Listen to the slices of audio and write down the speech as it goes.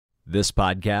This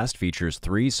podcast features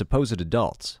three supposed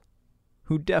adults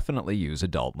who definitely use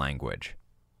adult language.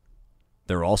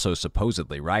 They're also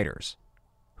supposedly writers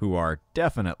who are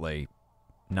definitely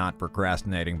not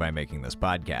procrastinating by making this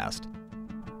podcast.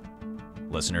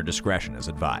 Listener discretion is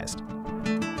advised.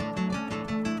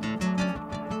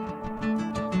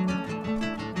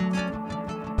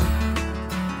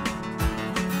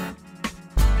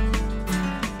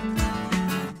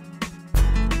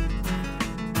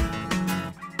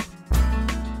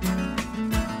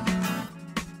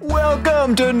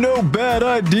 Welcome to No Bad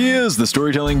Ideas, the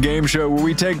storytelling game show where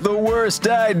we take the worst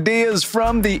ideas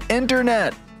from the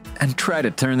internet and try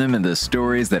to turn them into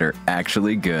stories that are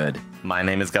actually good. My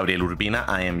name is Gabriel Urbina.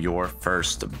 I am your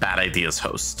first Bad Ideas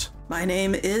host. My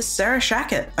name is Sarah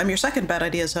Shackett. I'm your second Bad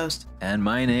Ideas host. And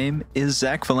my name is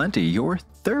Zach Valenti, your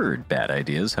third Bad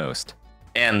Ideas host.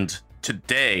 And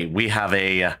today we have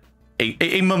a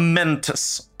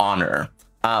momentous honor.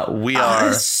 We are a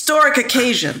historic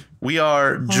occasion. We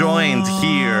are joined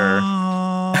here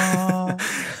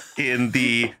in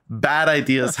the Bad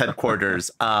Ideas headquarters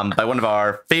by one of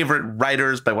our favorite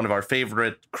writers, by one of our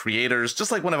favorite creators,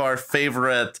 just like one of our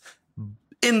favorite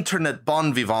internet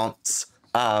bon vivants.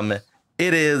 It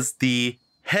is the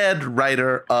head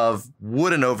writer of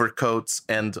Wooden Overcoats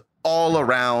and all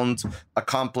around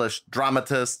accomplished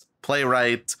dramatist,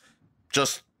 playwright,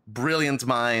 just brilliant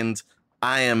mind.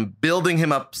 I am building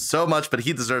him up so much, but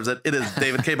he deserves it. It is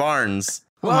David K. Barnes.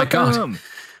 Oh my God.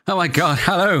 Oh my God.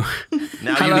 Hello.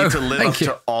 Now Hello. You need to live up you.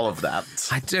 to all of that.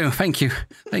 I do. Thank you.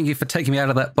 Thank you for taking me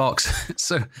out of that box.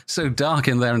 It's so dark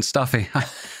in there and stuffy.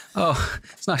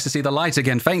 It's nice to see the light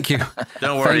again. Thank you.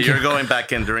 Don't worry. Thank You're you. going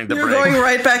back in during the You're break. going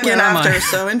right back in Where am after, I?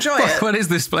 so enjoy it. What is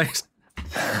this place?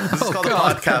 This is called a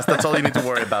podcast. That's all you need to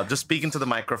worry about. Just speak into the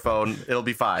microphone. It'll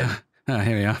be fine. Oh,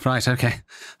 here we are. Right. Okay.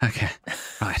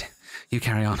 Right. You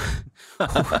carry on.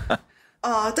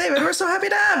 Oh, David, we're so happy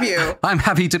to have you. I'm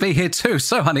happy to be here too.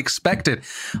 So unexpected.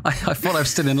 I thought I was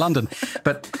still in London,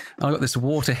 but I've got this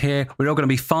water here. We're all going to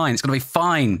be fine. It's going to be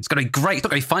fine. It's going to be great. It's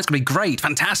not going to be fine. It's going to be great.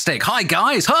 Fantastic. Hi,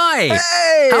 guys. Hi.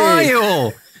 Hey! How are you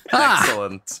all?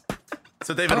 Excellent.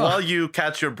 So, David, while you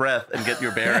catch your breath and get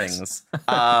your bearings,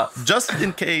 just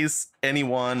in case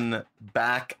anyone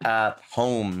back at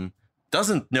home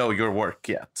doesn't know your work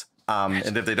yet,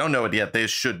 and if they don't know it yet, they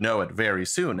should know it very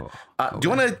soon. Do you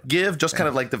want to give just kind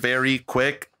of like the very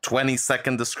quick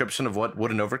 20-second description of what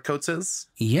Wooden Overcoats is?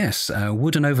 Yes,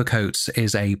 Wooden Overcoats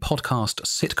is a podcast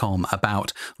sitcom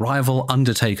about rival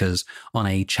undertakers on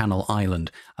a Channel island.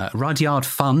 Rudyard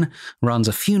Funn runs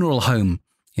a funeral home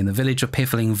in the village of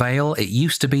Piffling Vale. It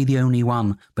used to be the only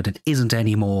one, but it isn't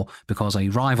anymore because a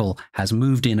rival has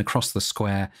moved in across the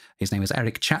square. His name is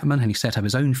Eric Chapman, and he set up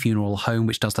his own funeral home,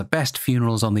 which does the best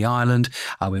funerals on the island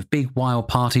with big wild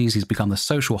parties. He's become the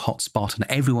social hotspot, and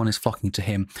everyone is flocking to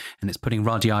him, and it's putting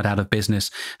Rudyard out of business.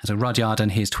 And so Rudyard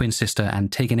and his twin sister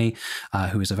Antigone,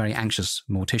 who is a very anxious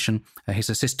mortician, his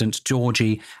assistant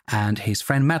Georgie, and his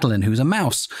friend Madeline, who's a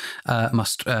mouse,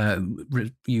 must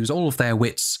use all of their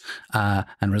wits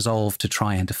and resolve to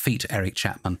try and defeat Eric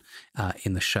Chapman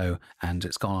in the show. And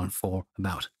it's gone on for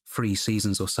about 3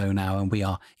 seasons or so now, and we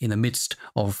are in the midst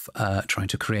of trying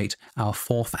to create our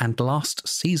 4th and last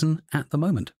season at the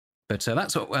moment. But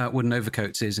that's what Wooden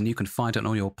Overcoats is, and you can find it on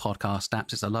all your podcast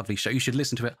apps. It's a lovely show. You should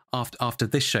listen to it after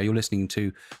this show you're listening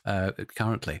to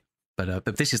currently.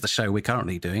 But this is the show we're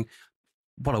currently doing.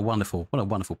 What a wonderful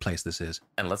place this is.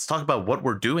 And let's talk about what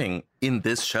we're doing in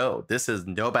this show. This is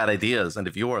No Bad Ideas. And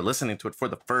if you are listening to it for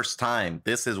the first time,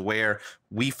 this is where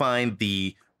we find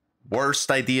the worst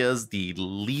ideas, the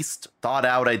least thought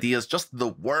out ideas, just the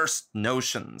worst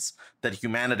notions that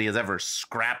humanity has ever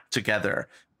scrapped together.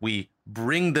 We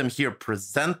bring them here,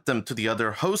 present them to the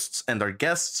other hosts and our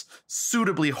guests,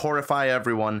 suitably horrify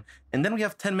everyone. And then we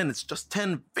have 10 minutes, just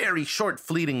 10 very short,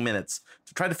 fleeting minutes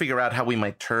to try to figure out how we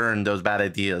might turn those bad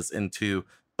ideas into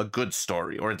a good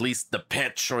story, or at least the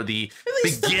pitch or the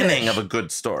beginning of a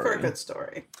good story. For a good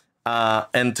story.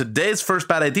 And today's first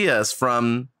bad idea is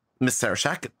from Miss Sarah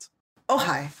Shackett. Oh,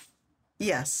 hi.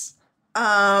 Yes.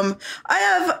 I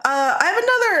have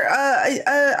another.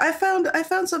 I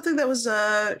found something that was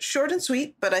short and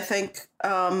sweet, but I think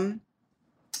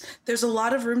there's a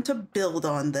lot of room to build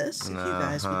on this if you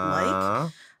guys would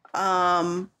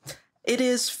like. It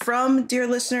is from, dear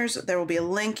listeners, there will be a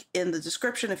link in the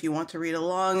description if you want to read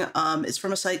along. It's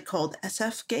from a site called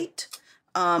SFGate,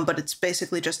 but it's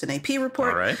basically just an AP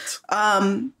report. All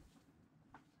right.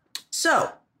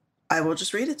 So I will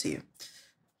just read it to you.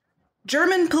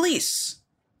 German police.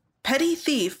 Petty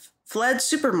thief fled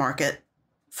supermarket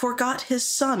forgot his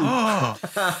son. Oh.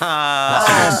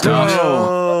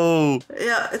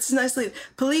 Yeah, it's a nice lead.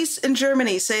 Police in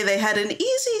Germany say they had an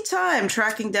easy time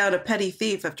tracking down a petty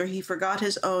thief after he forgot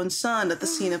his own son at the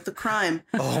scene of the crime.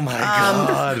 Oh my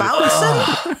God.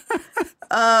 Bautzen?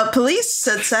 Police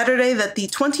said Saturday that the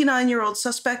 29-year-old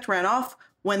suspect ran off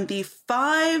when the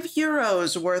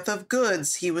 €5 worth of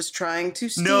goods he was trying to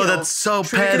steal. No, that's so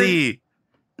petty.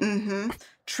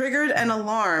 Triggered an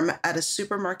alarm at a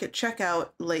supermarket checkout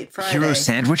late Friday. Hero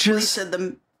sandwiches? Police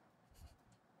said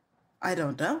I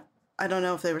don't know. I don't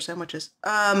know if they were sandwiches.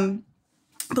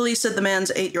 Police said the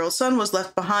man's 8-year-old son was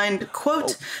left behind,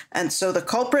 quote, and so the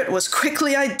culprit was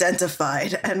quickly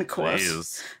identified, end quote.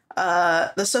 Please.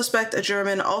 The suspect, a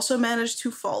German, also managed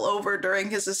to fall over during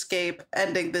his escape,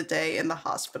 ending the day in the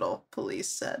hospital, police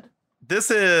said.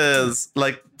 This is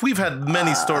like, we've had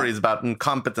many stories about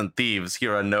incompetent thieves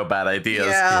here on No Bad Ideas.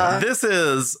 Yeah. This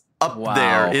is up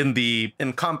there in the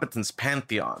incompetence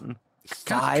pantheon.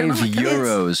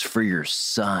 €5 for your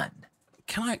son.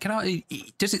 Can I?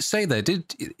 Does it say there? Did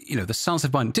the sons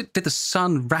of mine? Did the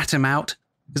son rat him out?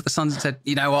 Is the son said,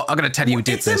 you know what? I'm going to tell you who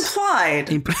did it's this. Implied.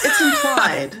 It's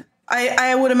implied.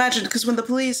 I would imagine, because when the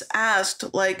police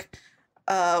asked, like,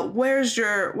 where's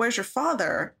your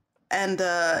father, and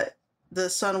the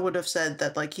son would have said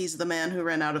that, like, he's the man who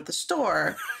ran out of the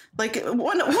store. Like,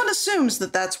 one assumes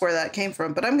that that's where that came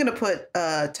from. But I'm going to put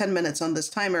 10 minutes on this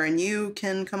timer, and you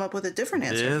can come up with a different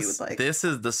answer if you would like. This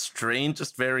is the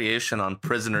strangest variation on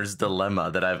Prisoner's Dilemma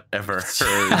that I've ever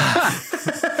heard.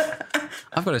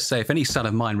 I've got to say, if any son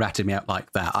of mine ratted me out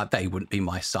like that, they wouldn't be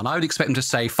my son. I would expect them to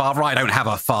say, "Father, I don't have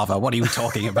a father. What are you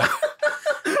talking about?"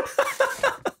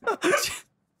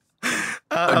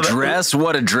 Address?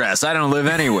 What address? I don't live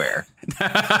anywhere.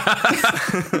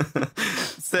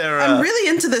 Sarah. I'm really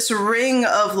into this ring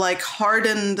of, like,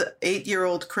 hardened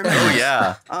 8-year-old criminals. Oh,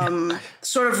 yeah.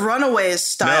 Sort of Runaways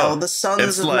style. No, the sons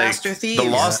it's of like master thieves. The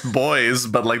Lost Boys,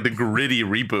 but like the gritty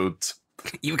reboot.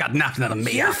 You got nothing on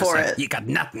me. Here for it. You got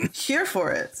nothing. Here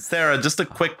for it. Sarah, just a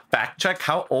quick fact check.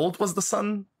 How old was the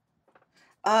son?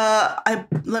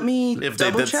 Let me If they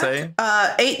double did check. say?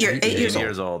 8 years 8 old.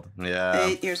 years old. Yeah.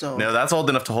 8 years old. No, that's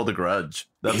old enough to hold a grudge.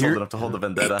 That's old enough to hold a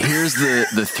vendetta. Here's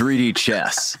the 3D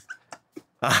chess.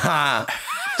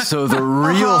 So the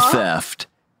real theft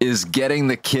is getting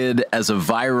the kid as a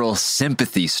viral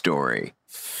sympathy story.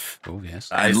 Oh, yes.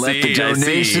 And let the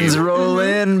donations roll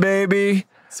in, baby.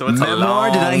 So it's a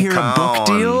Memoir, did I hear a book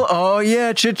long deal? Oh,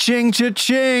 yeah, cha-ching,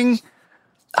 cha-ching.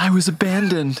 I was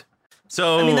abandoned.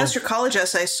 So I mean, that's your college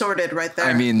essay sorted right there.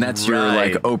 I mean, that's your,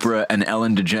 Right. like, Oprah and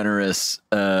Ellen DeGeneres,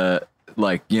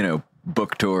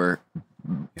 book tour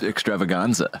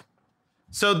extravaganza.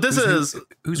 So this is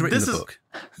Who's written this the is- book?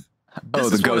 Oh,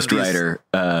 the is one of these- ghostwriter.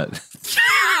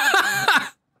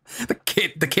 The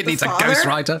kid needs a father?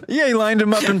 ghostwriter. Yeah, he lined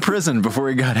him up in prison before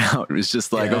he got out. It was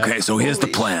just like, Yeah. okay, so here's the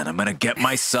Holy plan. I'm going to get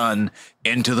my son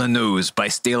into the news by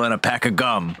stealing a pack of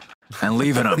gum and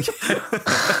leaving him.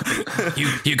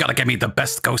 You got to give me the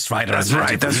best ghostwriter. That's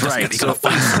right, that's right. You got to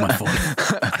find someone for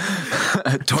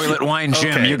me. Toilet Wine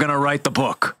Jim, Okay. you're going to write the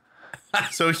book.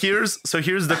 So here's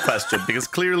the question, because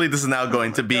clearly this is now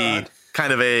going to be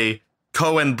kind of a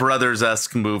Coen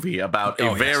Brothers-esque movie about a Oh,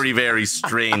 yes. very, very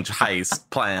strange heist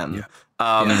plan.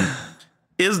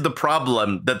 Is the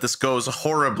problem that this goes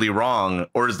horribly wrong,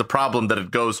 or is the problem that it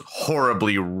goes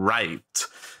horribly right?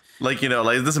 Like,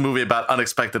 like, is this a movie about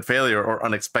unexpected failure or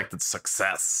unexpected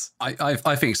success? I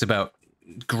think it's about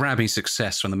grabbing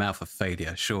success from the mouth of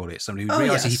failure. Surely it's somebody who Oh,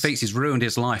 realizes he yes. thinks he's ruined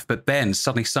his life, but then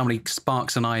suddenly somebody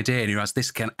sparks an idea and you realize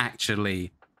this can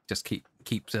actually just keep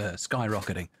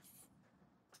skyrocketing.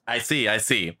 I see. I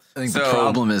think the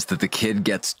problem is that the kid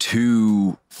gets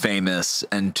too famous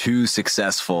and too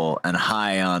successful and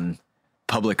high on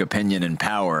public opinion and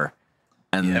power.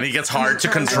 And he gets hard to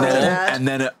turns control. into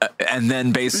that. and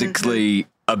then basically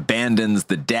abandons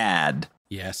the dad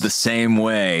Yes. the same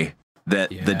way that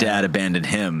the Yeah. dad abandoned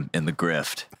him in the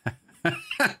grift.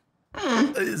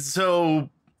 So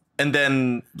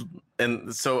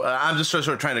I'm just sort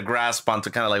of trying to grasp onto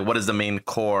kind of like what is the main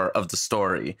core of the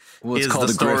story. Well, it's Is called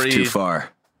the the grift story too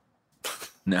far.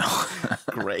 No.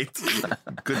 great?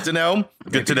 Good to know.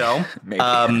 Good to know.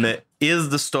 Maybe. Is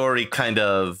the story kind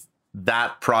of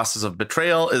that process of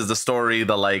betrayal? Is the story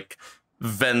the like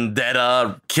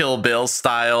vendetta, Kill Bill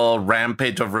style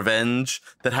rampage of revenge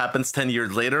that happens 10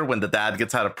 years later when the dad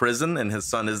gets out of prison and his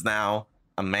son is now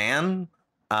a man?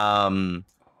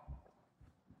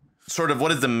 Sort of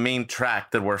what is the main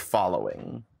track that we're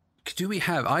following? Do we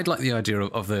have? I'd like the idea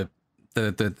of the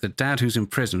the dad who's in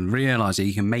prison realizes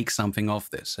he can make something of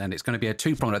this, and it's going to be a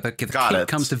two-pronged. The kid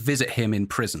comes to visit him in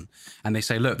prison, and they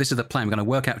say, look, this is the plan. We're going to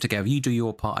work out together. You do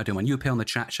your part, I do mine. You appear on the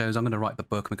chat shows. I'm going to write the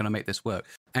book. We're going to make this work.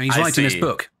 And he's writing this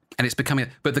book, and it's becoming...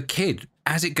 But the kid,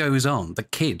 as it goes on, the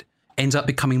kid ends up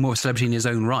becoming more a celebrity in his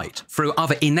own right through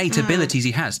other innate abilities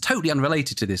he has, totally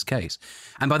unrelated to this case.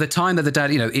 And by the time that the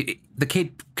dad, the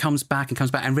kid comes back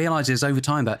and realizes over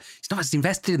time that he's not as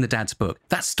invested in the dad's book.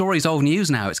 That story's old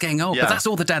news now. It's getting old, but that's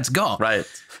all the dad's got. Right.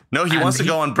 No, he wants to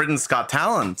go on Britain's Got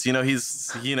Talent. He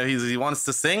wants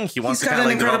to sing. He wants to kind of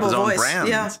like develop his own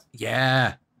brand.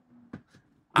 Yeah.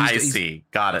 I see.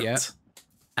 Got it. Yeah.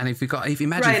 And if you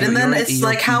imagine, right, and then it's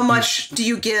like, how much do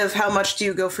you give? How much do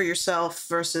you go for yourself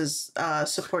versus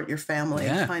support your family?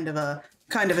 Yeah. Kind of a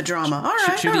drama. All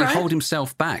right, should he hold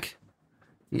himself back?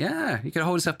 Yeah, he could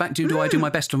hold himself back. Do I do my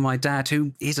best for my dad,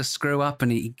 who is a screw up,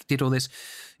 and he did all this?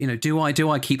 Do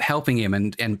I keep helping him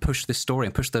and push this story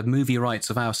and push the movie rights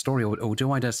of our story, or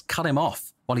do I just cut him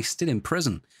off while he's still in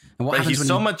prison? And what happens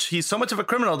he's so much of a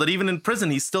criminal that even in prison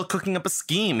he's still cooking up a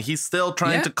scheme. He's still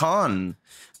trying to con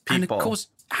people. And of course,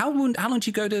 how long do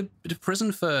you go to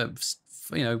prison for?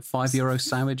 €5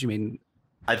 sandwich? I mean,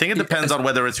 I think it depends on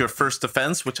whether it's your first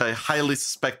offense, which I highly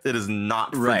suspect it is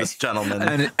not for this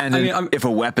gentleman. And if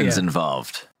a weapon's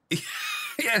involved.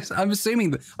 Yes, I was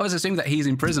assuming that he's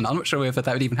in prison. I'm not sure if that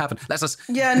would even happen.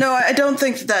 Yeah, no, I don't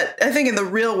think that. I think in the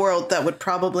real world that would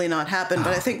probably not happen.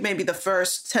 But I think maybe the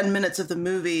first 10 minutes of the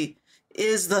movie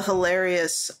is the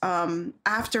hilarious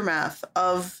aftermath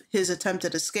of his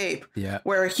attempted escape,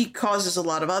 where he causes a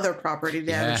lot of other property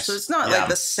damage. Yes. So it's not like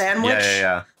the sandwich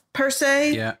per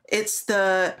se. Yeah. It's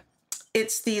the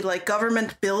like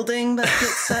government building that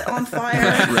gets set on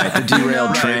fire. Right, the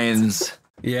derailed trains.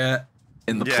 Yeah.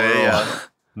 In the plural.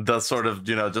 The sort of,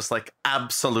 just like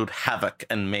absolute havoc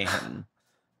and mayhem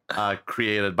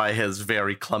created by his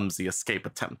very clumsy escape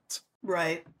attempt.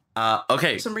 Right.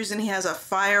 Okay. For some reason he has a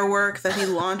firework that he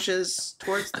launches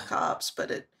towards the cops,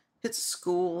 but it hits a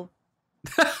school.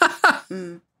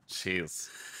 Jeez.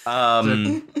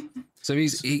 So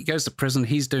he goes to prison.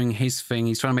 He's doing his thing.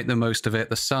 He's trying to make the most of it.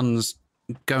 The son's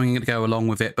going to go along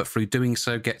with it, but through doing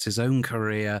so gets his own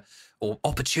career or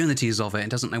opportunities of it and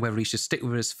doesn't know whether he should stick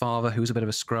with his father, who's a bit of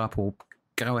a screw-up, or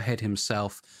go ahead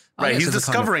himself. Right, he's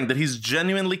discovering that he's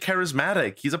genuinely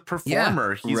charismatic. He's a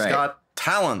performer. He's got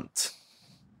talent.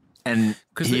 And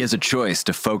he has a choice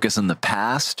to focus on the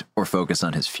past or focus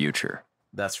on his future.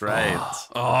 That's right.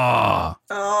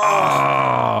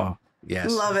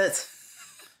 Yes. Love it.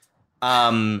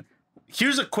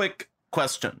 Here's a quick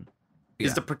question.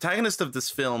 Is the protagonist of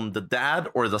this film the dad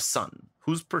or the son?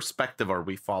 Whose perspective are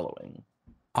we following?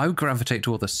 I would gravitate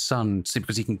toward the son simply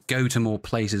because he can go to more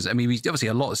places. I mean, he's obviously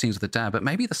a lot of scenes with the dad, but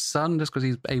maybe the son just because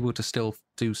he's able to still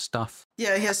do stuff.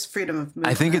 Yeah, he has freedom of movement.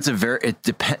 I think it's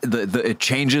it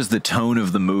changes the tone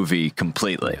of the movie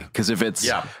completely. Because if it's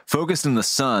focused in the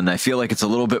son, I feel like it's a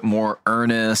little bit more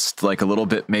earnest, like a little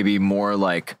bit maybe more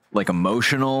like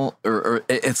emotional, or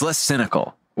it's less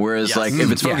cynical. Whereas like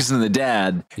if it's focused on the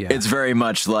dad, it's very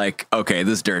much like, okay,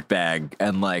 this dirtbag,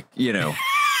 and like, yeah.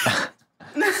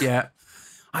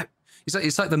 It's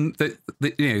like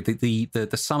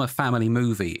the Summer Family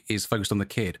movie is focused on the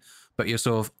kid, but your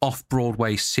sort of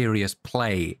off-Broadway serious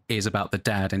play is about the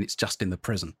dad, and it's just in the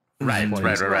prison. Right.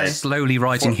 Slowly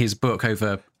writing his book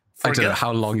over. I don't know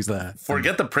how long he's there.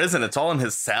 Forget the prison; it's all in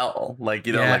his cell. Like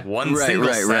like one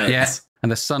single set. Yeah.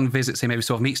 And the son visits him every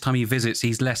sort of each time he visits,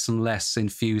 he's less and less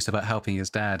enthused about helping his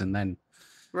dad, and then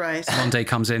one day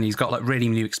comes in, he's got like really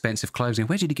new expensive clothes. And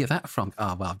where did you get that from?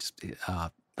 Oh well, just you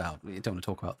don't want to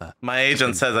talk about that. My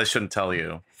agent says I shouldn't tell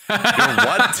you.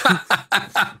 What?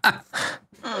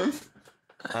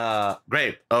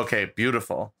 Great. Okay.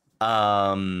 Beautiful.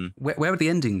 Where would the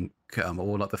ending come,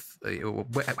 or like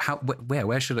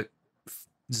where should it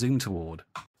zoom toward?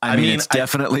 I mean, it's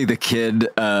definitely the kid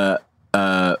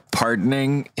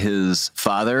pardoning his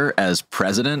father as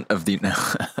president of the.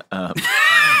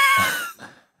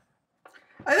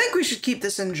 I think we should keep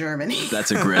this in Germany.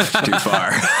 That's a grift too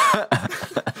far.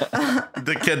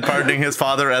 The kid pardoning his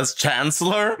father as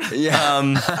chancellor.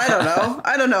 Yeah.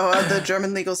 I don't know how the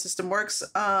German legal system works.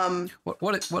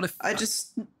 What if I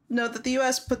just know that the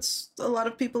U.S. puts a lot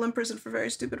of people in prison for very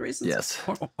stupid reasons. Yes.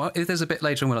 What if there's a bit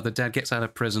later on when the dad gets out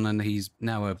of prison and he's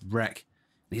now a wreck?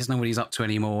 He doesn't know what he's up to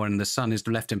anymore, and the son has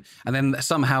left him. And then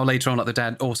somehow later on, like the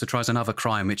dad also tries another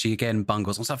crime, which he again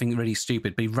bungles on something really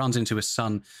stupid. But he runs into his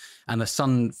son, and the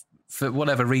son, for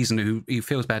whatever reason, who he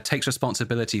feels bad, takes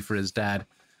responsibility for his dad,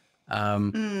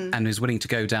 and is willing to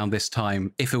go down this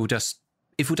time if it will just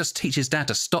if we just teach his dad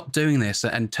to stop doing this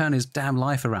and turn his damn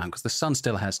life around, because the son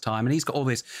still has time and he's got all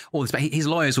this, but his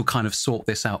lawyers will kind of sort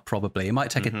this out probably. It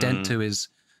might take a dent to his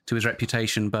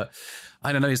reputation, but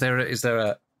I don't know. Is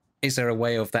there a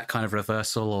way of that kind of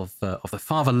reversal of the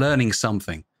father learning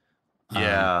something?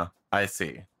 Yeah, I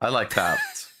see. I like that.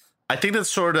 I think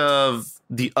that's sort of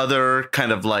the other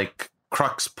kind of like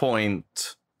crux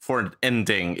point for an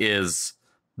ending is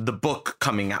the book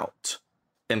coming out.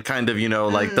 And kind of,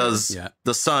 like, does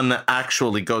the son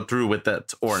actually go through with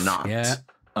it or not? Yeah.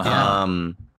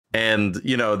 And,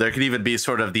 there could even be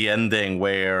sort of the ending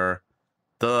where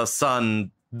the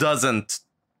son doesn't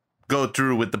go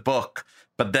through with the book.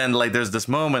 But then, like, there's this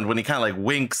moment when he kind of like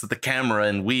winks at the camera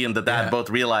and we and the dad both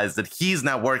realize that he's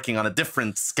now working on a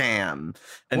different scam.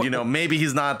 And, maybe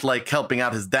he's not like helping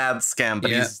out his dad's scam,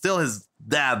 but he's still his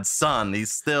dad's son.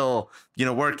 He's still,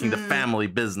 working the family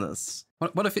business.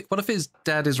 What if his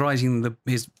dad is writing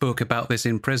his book about this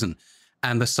in prison,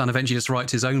 and the son eventually just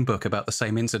writes his own book about the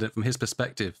same incident from his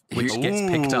perspective, which gets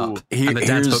picked up, and the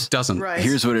dad's book doesn't? Right.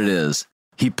 Here's what it is: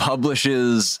 he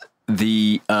publishes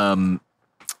the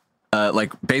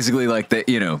like basically like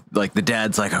the like the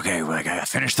dad's like, okay, like I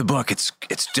finished the book, it's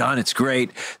done, it's great,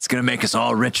 it's gonna make us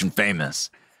all rich and famous,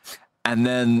 and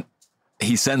then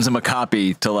he sends him a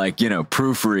copy to like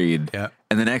proofread,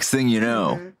 and the next thing you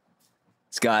know,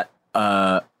 it's got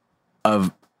a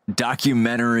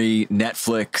documentary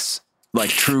Netflix like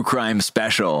true crime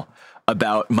special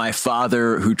about my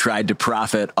father who tried to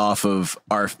profit off of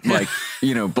our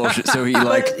bullshit. So he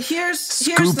like but here's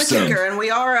the kicker, and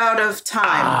we are out of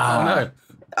time.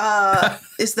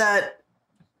 Is that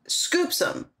scoops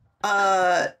him?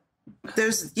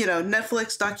 There's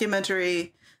Netflix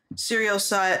documentary serial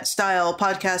style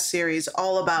podcast series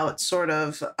all about sort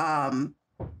of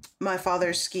my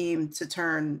father's scheme to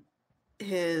turn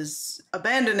his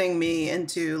abandoning me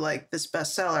into like this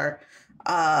bestseller,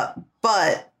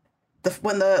 but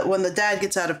when the dad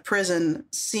gets out of prison,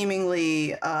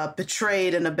 seemingly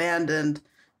betrayed and abandoned,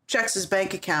 checks his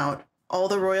bank account, all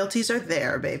the royalties are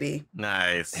there, baby.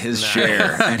 Nice. His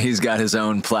share, and he's got his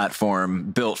own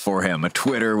platform built for him, a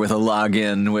Twitter with a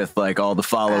login with like all the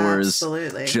followers.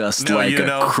 Absolutely. Just like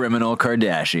a criminal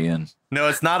Kardashian. No,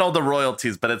 it's not all the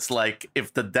royalties, but it's like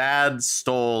if the dad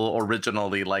stole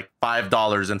originally like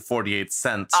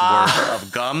 $5.48 worth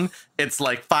of gum, it's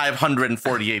like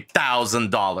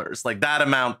 $548,000. Like that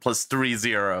amount plus 3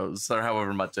 zeros or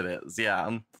however much it is.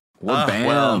 Yeah. Bam.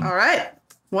 Well. All right.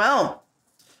 Well,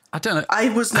 I don't know. I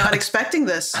was not not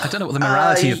this. I don't know what the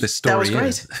morality of this story that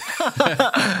was is.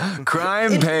 great.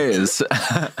 Crime pays.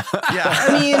 Yeah.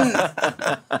 I mean,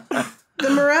 the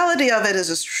morality of it is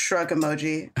a shrug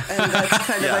emoji. And that's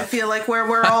kind of, I feel like, where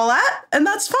we're all at. And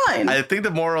that's fine. I think the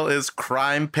moral is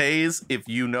crime pays if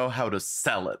you know how to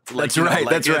sell it. Like, That's right.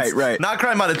 like That's right. Not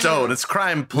crime on its own. It's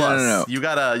crime plus. No. You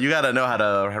gotta know how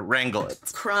to wrangle it.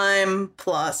 Crime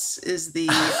Plus is the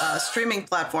streaming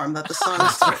platform that the song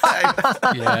is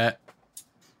Yeah.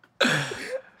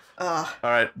 All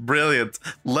right, brilliant.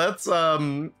 Let's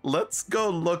go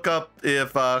look up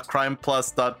if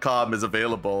crimeplus.com is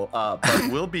available.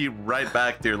 But we'll be right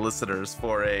back, dear listeners,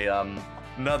 for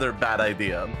another bad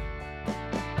idea.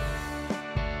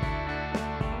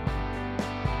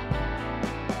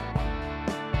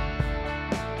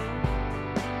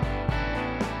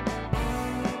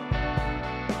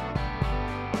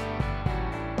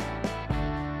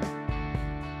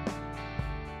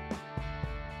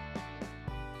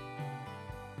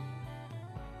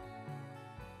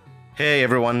 Hey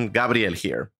everyone, Gabriel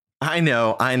here. I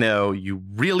know, you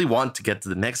really want to get to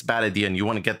the next bad idea and you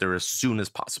want to get there as soon as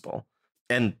possible.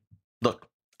 And look,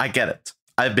 I get it.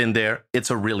 I've been there.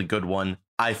 It's a really good one.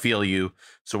 I feel you.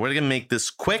 So we're going to make this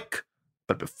quick.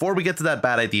 But before we get to that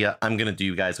bad idea, I'm going to do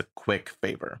you guys a quick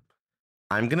favor.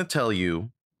 I'm going to tell you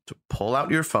to pull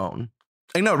out your phone.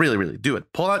 No, really, do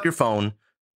it. Pull out your phone,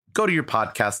 go to your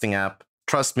podcasting app.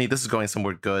 Trust me, this is going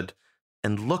somewhere good.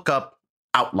 And look up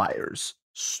Outliers.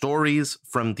 Stories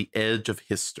from the Edge of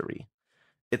History.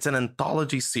 It's an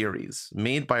anthology series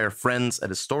made by our friends at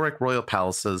Historic Royal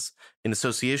Palaces in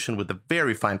association with the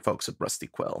very fine folks at Rusty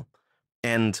Quill.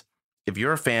 And if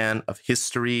you're a fan of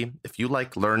history, if you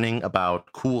like learning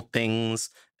about cool things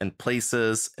and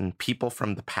places and people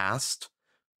from the past,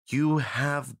 you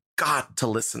have got to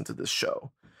listen to this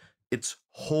show. Its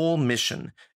whole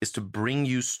mission is to bring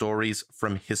you stories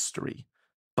from history,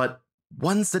 but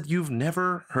ones that you've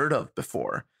never heard of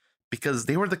before, because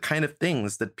they were the kind of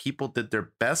things that people did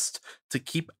their best to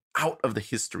keep out of the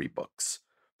history books.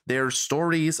 They're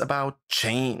stories about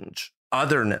change,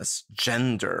 otherness,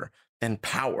 gender, and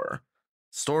power.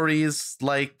 Stories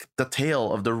like the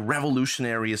tale of the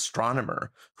revolutionary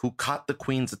astronomer who caught the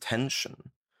queen's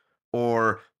attention,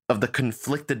 or of the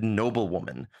conflicted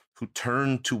noblewoman who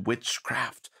turned to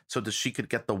witchcraft so that she could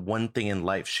get the one thing in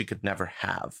life she could never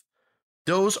have.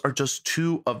 Those are just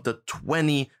 2 of the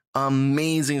 20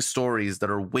 amazing stories that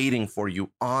are waiting for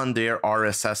you on their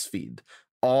RSS feed,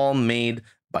 all made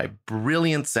by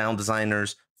brilliant sound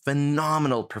designers,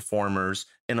 phenomenal performers,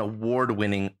 and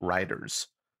award-winning writers.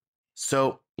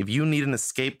 So if you need an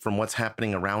escape from what's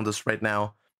happening around us right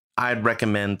now, I'd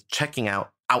recommend checking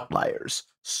out Outliers,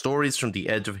 Stories from the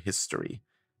Edge of History,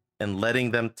 and letting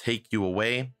them take you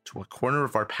away to a corner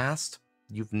of our past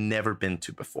you've never been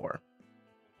to before.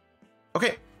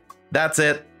 Okay, that's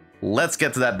it. Let's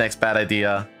get to that next bad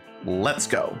idea. Let's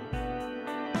go.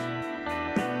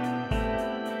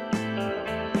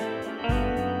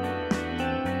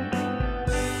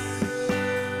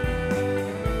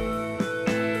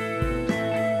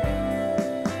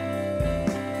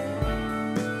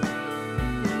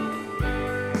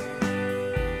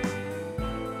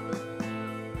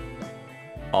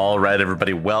 All right,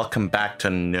 everybody, welcome back to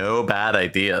No Bad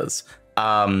Ideas.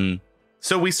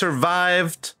 So we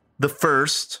survived the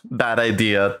first bad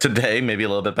idea today, maybe a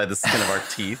little bit by the skin of our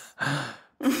teeth.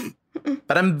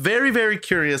 But I'm very, very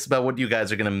curious about what you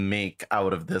guys are going to make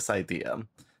out of this idea.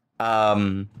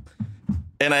 And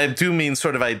I do mean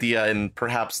sort of idea in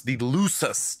perhaps the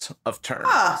loosest of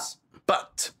terms.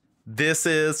 But this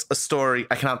is a story,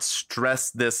 I cannot stress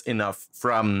this enough,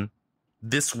 from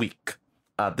this week.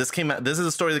 This is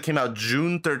a story that came out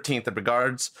June 13th. It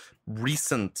regards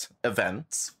recent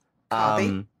events.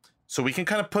 So we can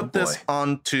kind of put this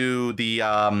onto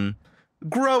the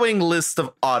growing list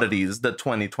of oddities that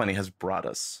 2020 has brought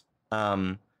us.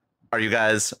 Are you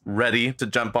guys ready to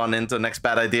jump on into the next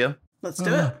bad idea? Let's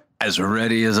do it. As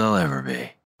ready as I'll ever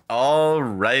be. All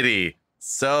righty.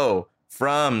 So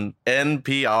from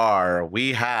NPR,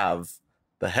 we have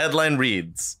the headline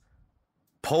reads,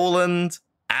 Poland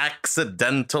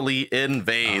accidentally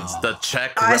invades the Czech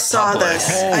Republic. I saw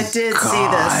this. I did see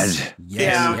this.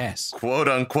 Yes. Quote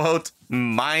unquote,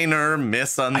 minor I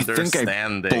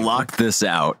misunderstanding. think I blocked this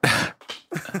out.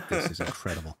 This is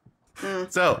incredible.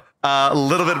 So a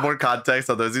little bit more context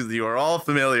on those of you who are all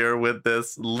familiar with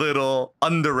this little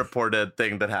underreported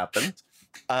thing that happened.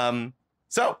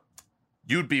 So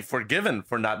you'd be forgiven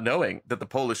for not knowing that the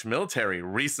Polish military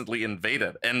recently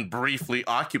invaded and briefly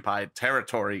occupied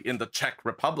territory in the Czech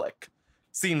Republic.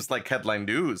 Seems like headline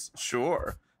news,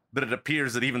 sure, but it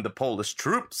appears that even the Polish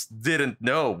troops didn't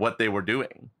know what they were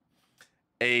doing.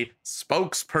 A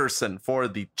spokesperson for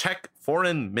the Czech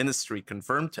Foreign Ministry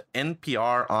confirmed to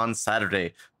NPR on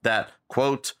Saturday that,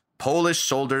 quote, Polish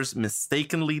soldiers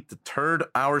mistakenly deterred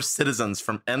our citizens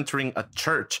from entering a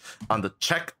church on the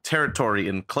Czech territory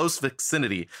in close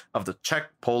vicinity of the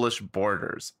Czech-Polish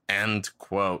borders, end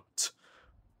quote.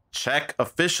 Czech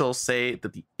officials say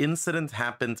that the incident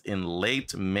happened in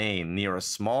late May near a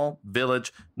small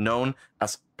village known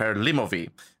as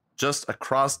Perlimovy, just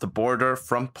across the border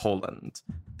from Poland.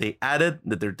 They added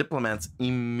that their diplomats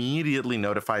immediately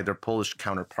notified their Polish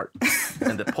counterparts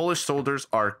and that Polish soldiers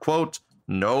are, quote,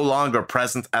 no longer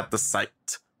present at the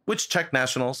site, which Czech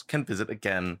nationals can visit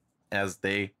again as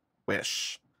they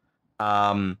wish.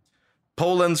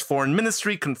 Poland's foreign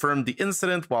ministry confirmed the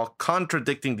incident while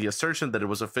contradicting the assertion that it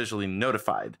was officially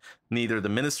notified. Neither the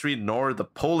ministry nor the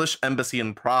Polish embassy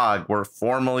in Prague were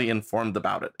formally informed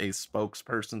about it, a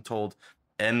spokesperson told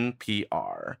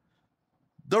NPR.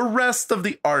 The rest of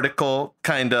the article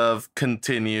kind of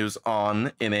continues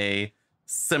on in a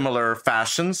similar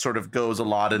fashion, sort of goes a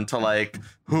lot into like,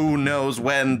 who knows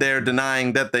when they're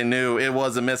denying that they knew it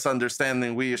was a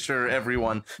misunderstanding. We assure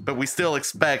everyone, but we still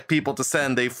expect people to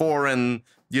send a foreign,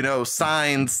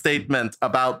 signed statement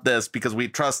about this because we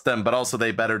trust them, but also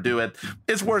they better do it.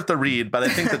 It's worth a read, but I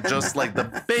think that just like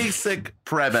the basic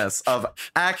premise of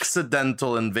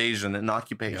accidental invasion and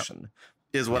occupation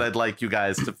is what I'd like you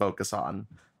guys to focus on.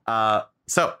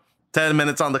 So 10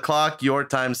 minutes on the clock. Your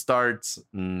time starts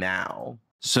now.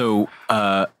 So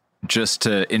just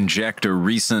to inject a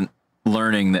recent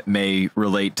learning that may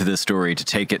relate to this story to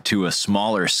take it to a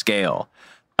smaller scale.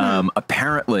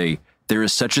 Apparently, there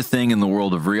is such a thing in the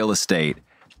world of real estate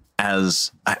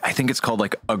as I think it's called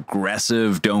like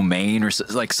aggressive domain or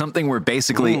like something where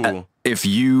basically if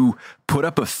you put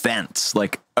up a fence,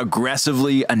 like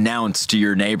aggressively announce to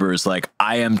your neighbors, like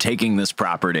I am taking this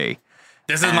property.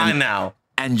 This is mine now.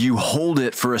 and you hold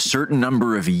it for a certain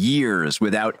number of years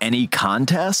without any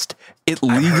contest, it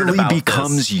heard legally about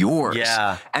becomes this. yours.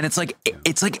 Yeah. And it's like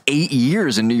 8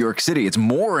 years in New York City. It's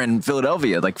more in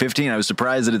Philadelphia, like 15. I was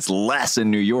surprised that it's less in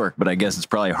New York, but I guess it's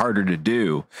probably harder to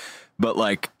do. But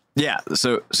like, yeah,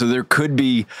 so there could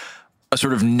be a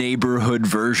sort of neighborhood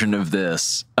version of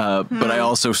this. But I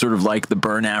also sort of like the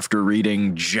burn after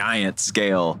reading giant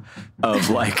scale of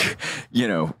like,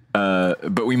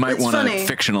 but we might It's want to funny.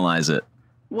 fictionalize it.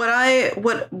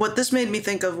 What this made me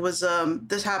think of was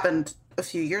this happened a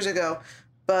few years ago,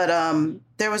 but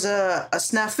there was a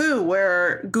snafu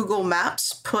where Google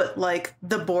Maps put like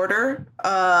the border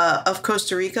of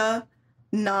Costa Rica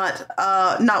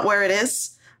not where it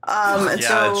is. And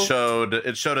Yeah, so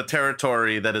it showed a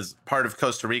territory that is part of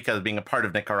Costa Rica as being a part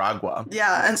of Nicaragua.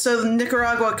 yeah, and so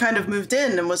Nicaragua kind of moved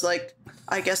in and was like,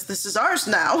 I guess this is ours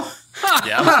now.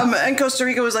 Yeah. And Costa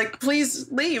Rica was like, please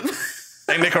leave.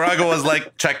 And Nicaragua was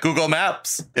like, check Google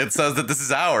Maps. It says that this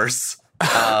is ours. So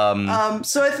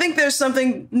I think there's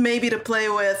something maybe to play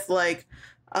with, like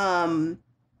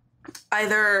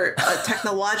either a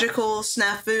technological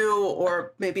snafu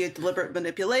or maybe a deliberate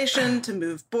manipulation to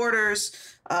move borders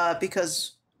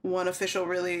because one official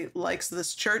really likes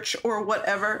this church or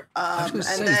whatever. And gonna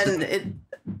say, then it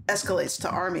escalates to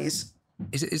armies.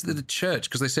 Is it the church?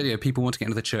 Because they said, people want to get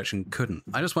into the church and couldn't.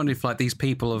 I just wonder if like these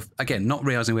people have, again, not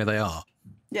realizing where they are,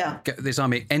 Yeah. this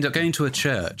army end up going to a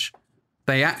church.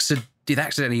 They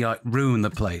accidentally like ruin the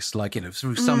place, like,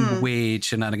 through some weird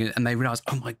shenanigans, and they realize,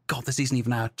 oh my God, this isn't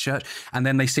even our church. And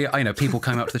then they see, people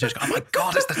coming up to the church, oh my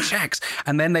God, it's the Czechs.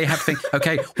 And then they have to think,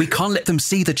 okay, we can't let them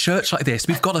see the church like this.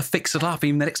 We've got to fix it up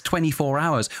in the next 24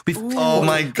 hours. Oh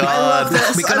my I love God.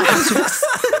 this. We're gonna have to.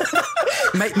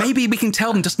 Maybe we can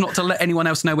tell them just not to let anyone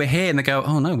else know we're here, and they go,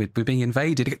 "Oh no, we're being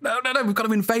invaded." They go, no, we've got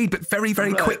to invade, but very,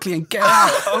 very quickly and get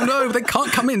out. Oh no, they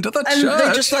can't come into the And church.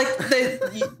 they just like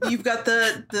you've got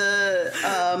the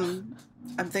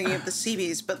I'm thinking of the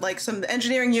Seabees, but like some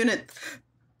engineering unit.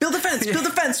 Build a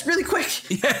fence really quick.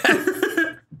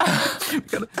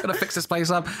 Gotta fix this place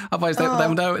up, otherwise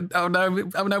they'll know. Oh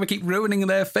no, we keep ruining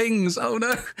their things. Oh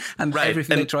no, and Right,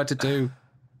 everything they and- tried to do.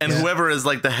 And whoever is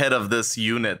like the head of this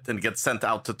unit and gets sent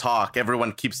out to talk,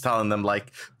 everyone keeps telling them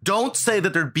like, don't say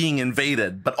that they're being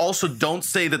invaded, but also don't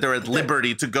say that they're at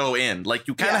liberty to go in. Like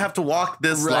you kind of have to walk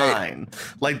this line.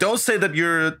 Like don't say that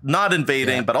you're not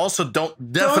invading, but also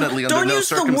definitely don't under no use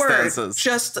circumstances. the word.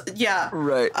 Just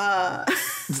Right.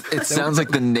 It sounds like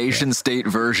the nation state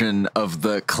version of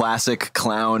the classic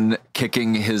clown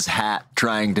kicking his hat,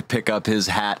 trying to pick up his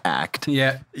hat act.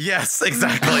 Yeah, Yes,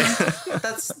 exactly.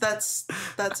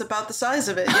 that's about the size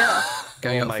of it. Yeah.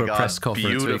 going Oh up my for a God, press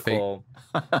conference. beautiful.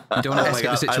 You don't want to my escalate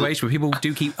God, the situation where people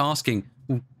do keep asking,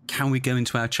 well, can we go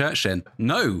into our church then?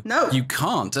 No, you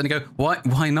can't. And you go,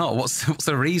 why not? What's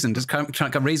the reason? Just try to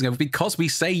come reason. Because we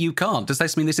say you can't. Does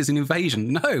this mean this is an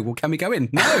invasion? No. Well, can we go in?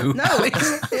 No. No.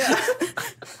 Yeah.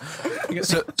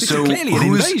 So This is clearly an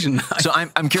invasion. So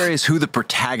I'm curious who the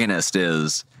protagonist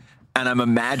is, and I'm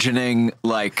imagining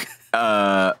like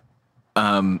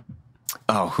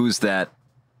who's that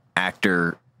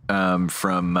actor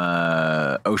from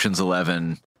Ocean's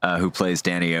 11 who plays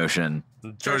Danny Ocean?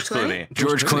 George Clooney.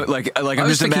 George Clooney. Like I'm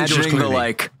was just thinking George imagining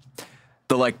Clooney.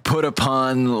 the put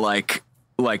upon like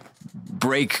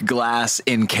break glass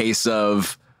in case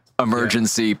of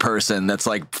emergency person that's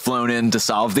like flown in to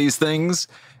solve these things,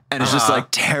 and it's just like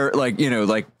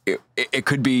it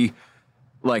could be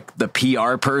like the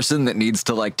PR person that needs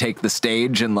to like take the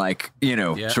stage and like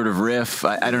sort of riff.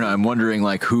 I don't know. I'm wondering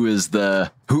like who do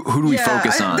we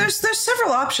focus on? There's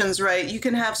several options, right? You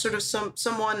can have sort of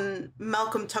someone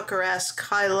Malcolm Tucker-esque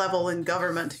high level in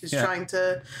government who's trying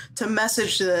to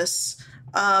message this,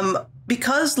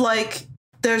 because like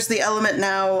there's the element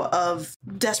now of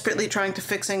desperately trying to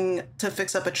fix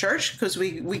up a church because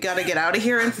we got to get out of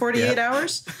here in 48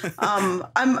 hours.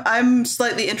 I'm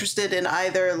slightly interested in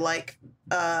either like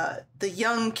the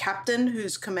young captain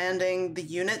who's commanding the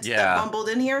unit that bumbled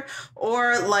in here,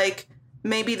 or like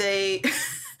maybe they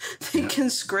can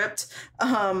script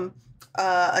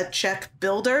a Czech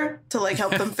builder to like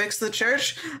help them fix the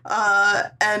church,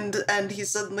 and he's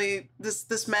suddenly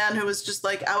this man who was just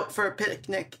like out for a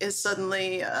picnic is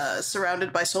suddenly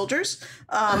surrounded by soldiers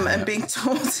and being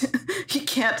told he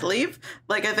can't leave.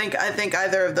 Like I think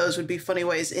either of those would be funny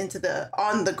ways into the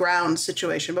on the ground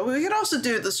situation, but we could also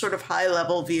do the sort of high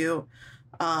level view,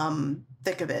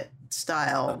 thick of it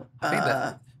style. I think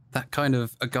that kind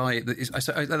of a guy that is that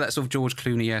sort of George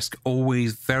Clooney-esque,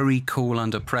 always very cool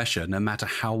under pressure, no matter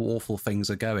how awful things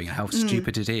are going and how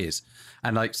stupid it is.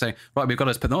 And like saying, right, we've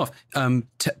got to put them off.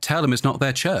 Tell them it's not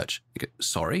their church. You go,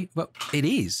 sorry, well, it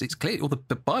is. It's clear. All the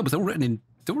Bible's all written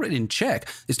in Czech.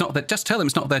 It's not that. Just tell them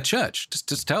it's not their church.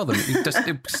 Just tell them. Just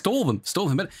stall them.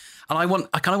 But I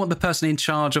kind of want the person in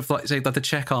charge of, like, say, the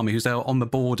Czech army who's there on the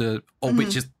border, or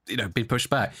which is been pushed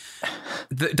back.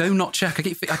 Do not Czech.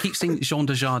 I keep seeing Jean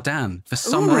Dujardin for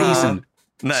some reason.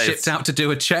 Nice. Shipped out to do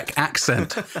a Czech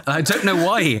accent. And I don't know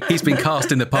why he's been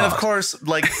cast in the part. And of course,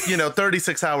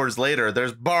 36 hours later,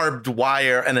 there's barbed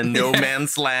wire and a no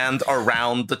man's land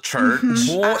around the church.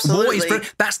 War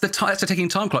is that's the ticking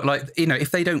time clock. Like,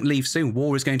 if they don't leave soon,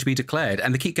 war is going to be declared,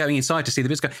 and they keep going inside to see the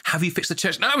bits. Go, have you fixed the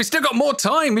church? No, we've still got more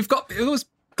time. We've got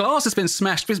glass has been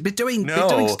smashed. We're doing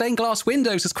stained glass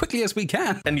windows as quickly as we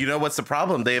can. And you know what's the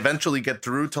problem? They eventually get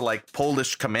through to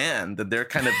Polish command, and they're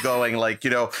kind of going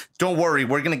don't worry,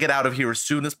 we're gonna get out of here as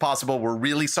soon as possible. We're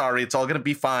really sorry. It's all gonna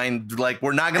be fine.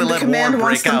 We're not gonna let war break out. The command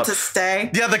wants them to stay.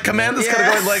 Yeah, the command is kind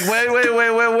of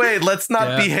going wait. Let's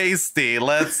not be hasty.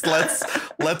 Let's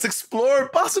explore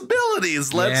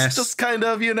possibilities. Let's just kind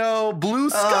of blue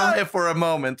sky for a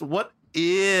moment. What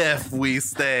if we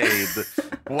stayed?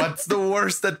 What's the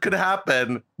worst that could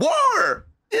happen? War!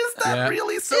 Is that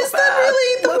really so bad? Is that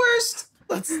really the worst?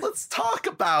 Let's talk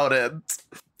about it.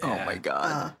 Oh my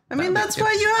God. That's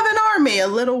why you have an army. A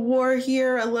little war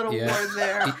here, a little war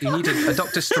there. You need a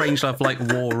Dr.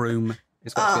 Strangelove war room.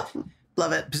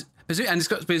 Love it. And it's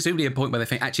got presumably a point where they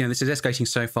think, actually, this is escalating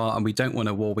so far, and we don't want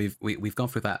a war. We've gone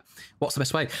through that. What's the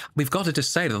best way? We've got to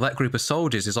just say that group of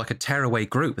soldiers is like a tearaway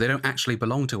group. They don't actually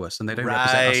belong to us, and they don't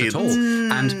represent us at all.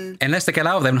 And unless they get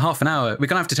out of them in half an hour, we're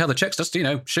gonna have to tell the Czechs just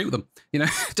shoot them.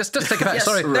 Just take it back. Yes,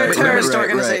 sorry, they're a terrorist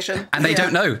organization, and they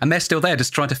don't know, and they're still there,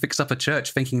 just trying to fix up a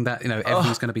church, thinking that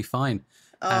everything's going to be fine.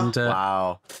 And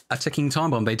wow, a ticking time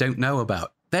bomb they don't know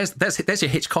about. There's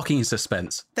your Hitchcockian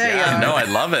suspense. There you go. No, I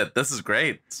love it. This is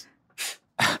great.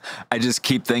 I just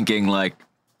keep thinking,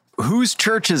 whose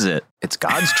church is it? It's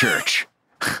God's church.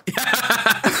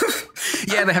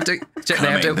 Yeah, they have to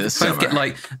both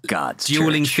get God's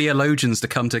dueling church. theologians to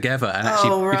come together and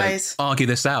actually argue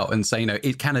this out and say,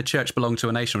 can a church belong to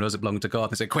a nation or does it belong to God?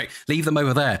 And they say, quick, leave them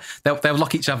over there. They'll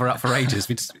lock each other up for ages.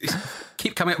 We just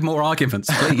keep coming up with more arguments,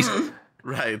 please.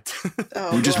 Right.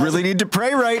 We just really need to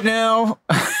pray right now.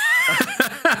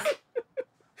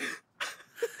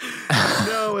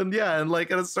 No, and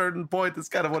at a certain point, it's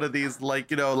kind of one of these,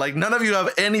 none of you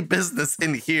have any business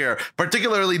in here,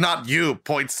 particularly not you,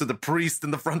 points to the priest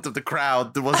in the front of the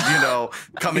crowd that was,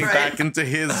 coming back into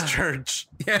his church.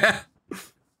 Yeah.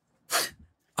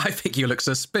 I think you look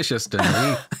suspicious to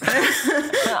me.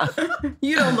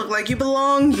 You don't look like you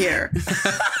belong here.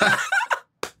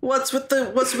 What's with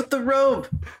the robe?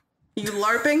 You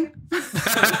LARPing?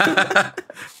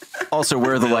 Also,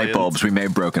 where are the light bulbs? We may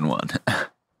have broken one.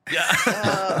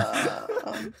 Yeah.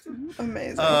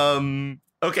 Amazing.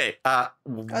 Okay. I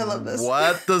love this.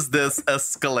 What does this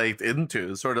escalate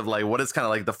into? Sort of what is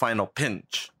kind of the final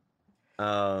pinch?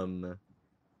 Do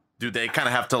they kind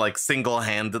of have to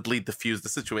single-handedly defuse the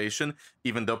situation,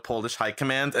 even though Polish high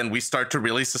command, and we start to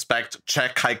really suspect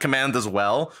Czech high command as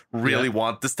well, really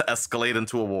want this to escalate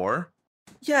into a war?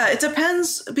 Yeah, it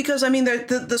depends, because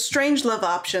the Strangelove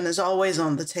option is always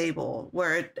on the table,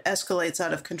 where it escalates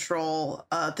out of control.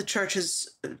 The church is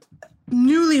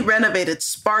newly renovated,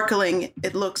 sparkling.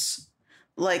 It looks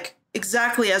like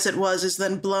exactly as it was, is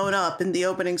then blown up in the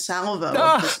opening salvo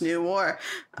of this new war.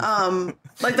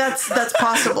 That's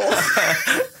possible.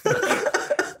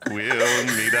 We'll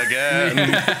meet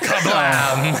again.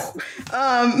 Kablam!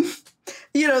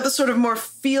 The sort of more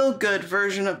feel-good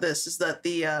version of this is that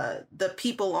the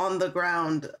people on the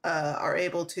ground are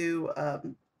able to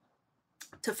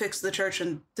fix the church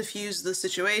and diffuse the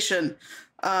situation,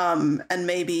 and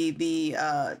maybe the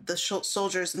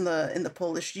soldiers in the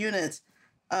Polish unit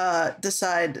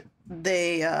decide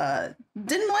they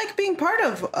didn't like being part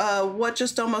of what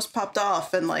just almost popped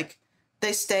off, and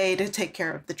they stay to take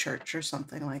care of the church or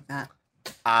something like that.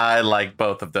 I like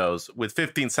both of those. With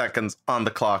 15 seconds on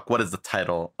the clock, what is the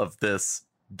title of this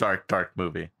dark, dark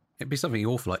movie? It'd be something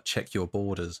awful like Check Your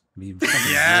Borders.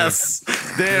 Yes!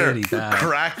 There! Really bad.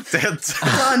 Cracked it!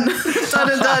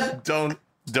 Done and done.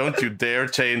 Don't you dare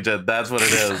change it. That's what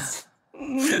it is.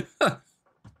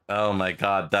 Oh my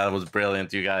God, that was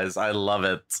brilliant, you guys. I love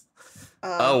it.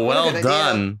 Well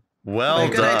done. Well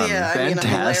good done. Idea.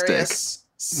 Fantastic.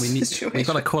 We've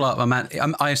got to call up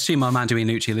Armando. I assume Armando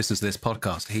Iannucci listens to this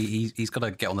podcast. He's got to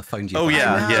get on the phone to you. Oh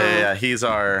yeah. He's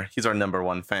our number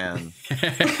one fan.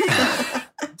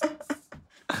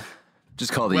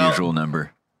 Just call the Well- usual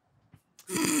number.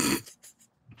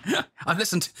 I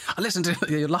listened to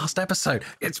your last episode.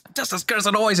 It's just as good as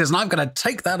it always is, and I'm going to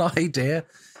take that idea.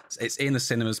 It's in the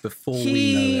cinemas before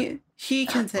we know it. He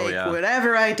can take yeah.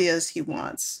 whatever ideas he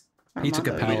wants. He took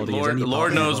a Armando. parody. Is any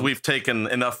Lord part knows of- we've taken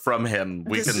enough from him.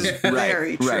 We This can. is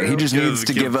very true. Right. He just needs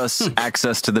to Give- give us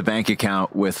access to the bank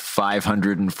account with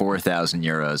 504,000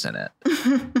 euros in it.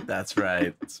 That's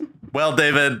right. Well,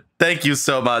 David, thank you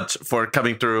so much for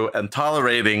coming through and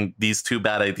tolerating these two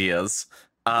bad ideas.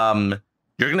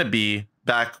 You're going to be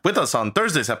back with us on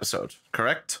Thursday's episode,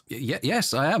 correct?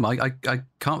 Yes, I am. I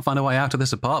can't find a way out of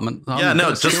this apartment. I'm Yeah, no,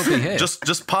 gonna still be here.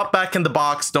 just pop back in the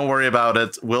box. Don't worry about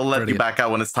it. We'll let you Brilliant. back out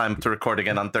when it's time to record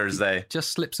again on Thursday.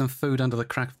 Just slip some food under the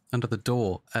crack under the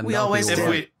door, and We I'll be always all do. If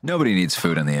right. we, Nobody needs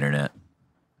food on the internet.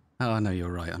 Oh, no,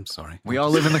 you're right. I'm sorry. We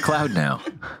all live in the cloud now.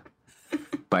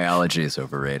 Biology is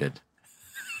overrated.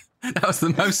 That was the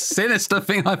most sinister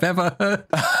thing I've ever heard.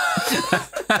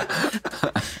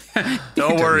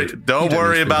 don't worry need food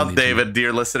about on the David,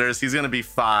 dear listeners. He's going to be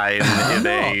fine in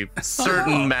a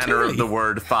certain manner of the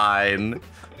word fine.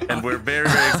 And we're very,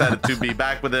 very excited to be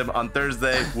back with him on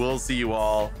Thursday. We'll see you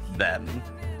all then.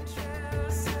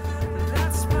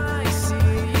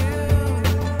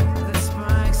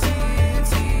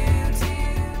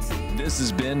 This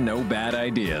has been No Bad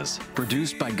Ideas,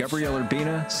 produced by Gabrielle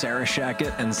Urbina, Sarah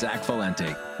Shackett, and Zach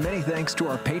Valenti. Many thanks to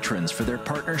our patrons for their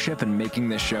partnership in making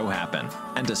this show happen.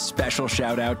 And a special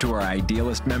shout out to our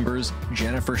Idealist members,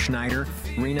 Jennifer Schneider,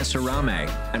 Rena Sarame,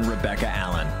 and Rebecca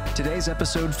Allen. Today's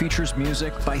episode features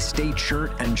music by State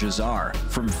Shirt and Jazar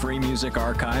from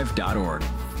freemusicarchive.org.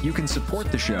 You can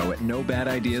support the show at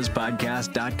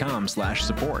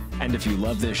nobadideaspodcast.com/support. And if you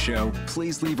love this show,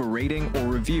 please leave a rating or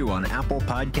review on Apple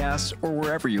Podcasts or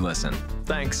wherever you listen.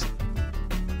 Thanks.